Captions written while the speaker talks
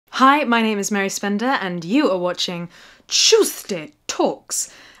Hi, my name is Mary Spender and you are watching Tuesday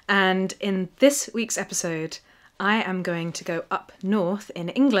Talks. And in this week's episode, I am going to go up north in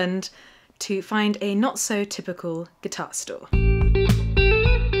England to find a not so typical guitar store.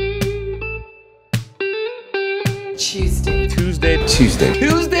 Tuesday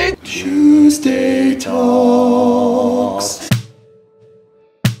Talks.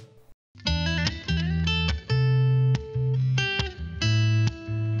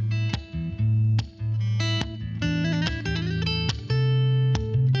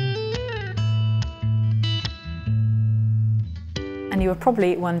 And you were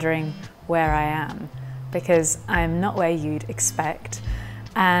probably wondering where I am, because I'm not where you'd expect.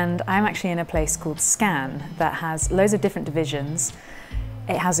 And I'm actually in a place called Scan that has loads of different divisions.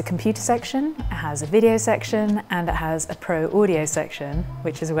 It has a computer section, it has a video section, and it has a pro audio section,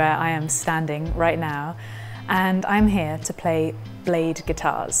 which is where I am standing right now. And I'm here to play Blade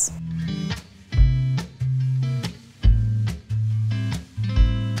guitars.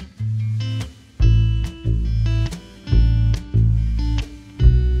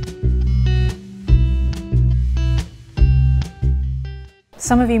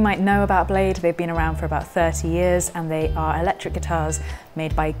 Some of you might know about Blade. They've been around for about 30 years and they are electric guitars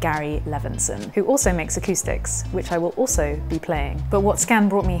made by Gary Levinson, who also makes acoustics, which I will also be playing. But what Scan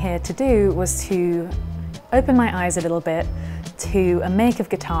brought me here to do was to open my eyes a little bit to a make of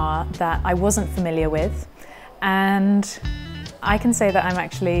guitar that I wasn't familiar with, and I can say that I'm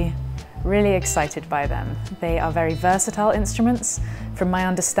actually really excited by them. They are very versatile instruments. From my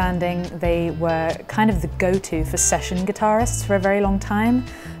understanding, they were kind of the go-to for session guitarists for a very long time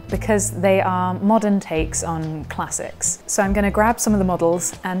because they are modern takes on classics. So I'm going to grab some of the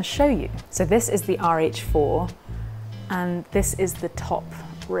models and show you. So this is the RH4 and this is the top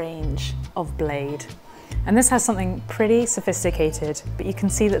range of Blade. And this has something pretty sophisticated, but you can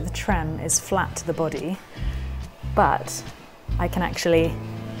see that the trem is flat to the body, but I can actually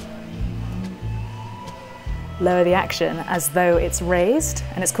lower the action as though it's raised,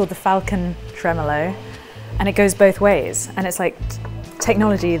 and it's called the Falcon Tremolo, and it goes both ways, and it's like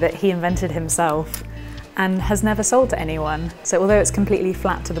technology that he invented himself and has never sold to anyone. So although it's completely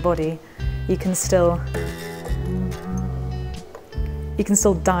flat to the body, you can still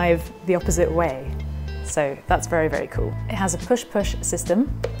dive the opposite way. So that's very, very cool. It has a push-push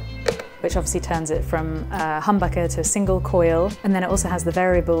system, which obviously turns it from a humbucker to a single coil, and then it also has the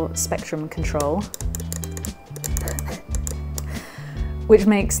variable spectrum control, which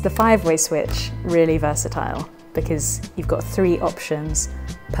makes the 5-way switch really versatile because you've got 3 options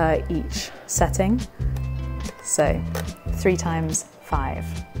per each setting. So 3 times 5.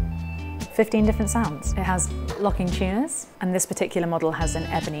 15 different sounds. It has locking tuners, and this particular model has an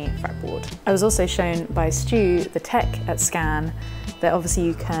ebony fretboard. I was also shown by Stu, the tech at Scan, that obviously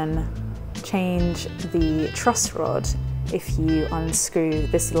you can change the truss rod if you unscrew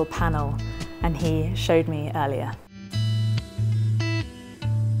this little panel, and he showed me earlier.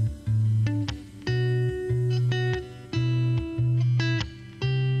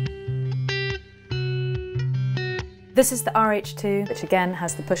 This is the RH2, which again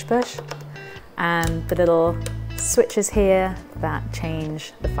has the push-push and the little switches here that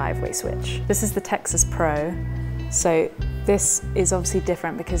change the 5-way switch. This is the Texas Pro. So this is obviously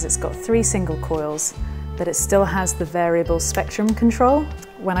different because it's got 3 single coils, but it still has the variable spectrum control.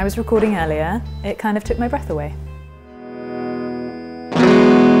 When I was recording earlier, it kind of took my breath away.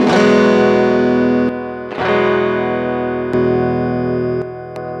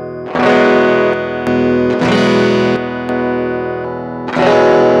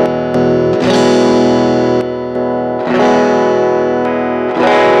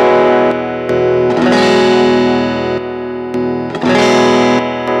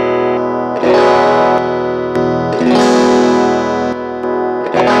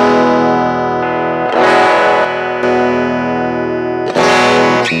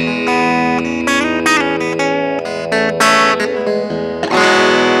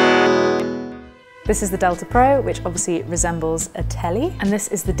 This is the Delta Pro, which obviously resembles a Tele, and this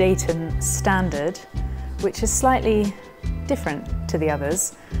is the Dayton Standard, which is slightly different to the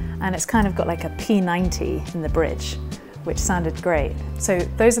others, and it's kind of got like a P90 in the bridge, which sounded great. So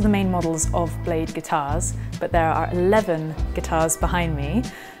those are the main models of Blade guitars, but there are 11 guitars behind me,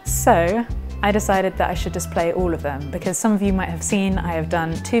 so I decided that I should just play all of them, because some of you might have seen I have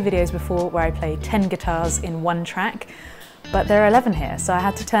done 2 videos before where I play 10 guitars in one track, but there are 11 here, so I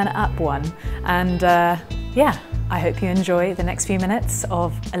had to turn it up 1. And yeah, I hope you enjoy the next few minutes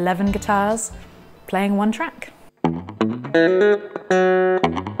of 11 guitars playing one track.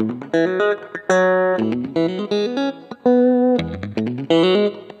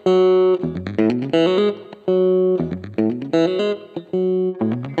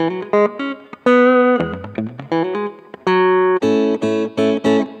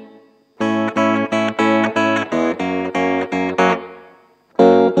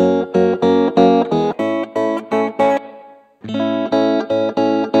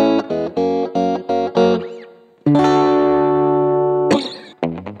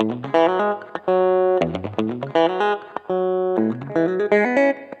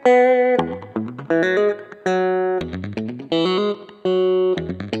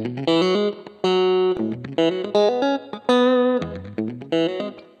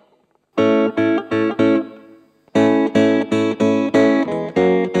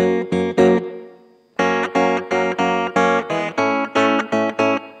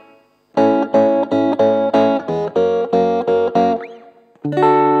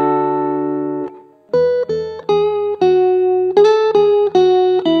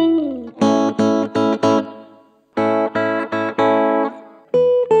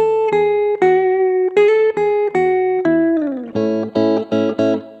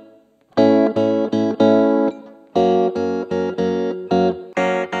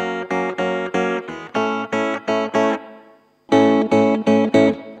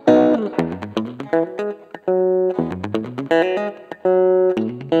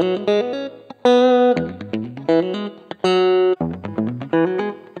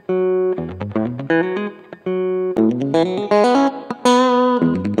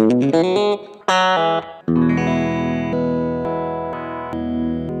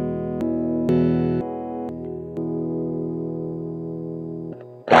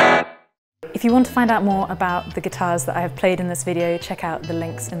 If you want to find out more about the guitars that I have played in this video, check out the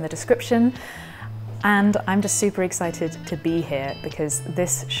links in the description. And I'm just super excited to be here because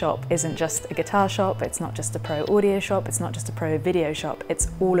this shop isn't just a guitar shop, it's not just a pro audio shop, it's not just a pro video shop, it's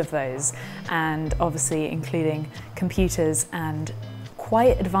all of those. And obviously including computers and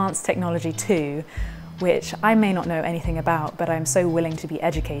quite advanced technology too, which I may not know anything about, but I'm so willing to be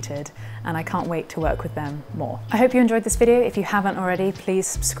educated and I can't wait to work with them more. I hope you enjoyed this video. If you haven't already, please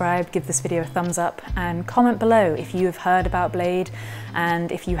subscribe, give this video a thumbs up and comment below if you have heard about Blade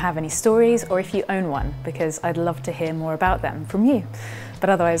and if you have any stories or if you own one, because I'd love to hear more about them from you. But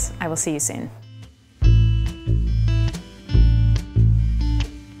otherwise, I will see you soon.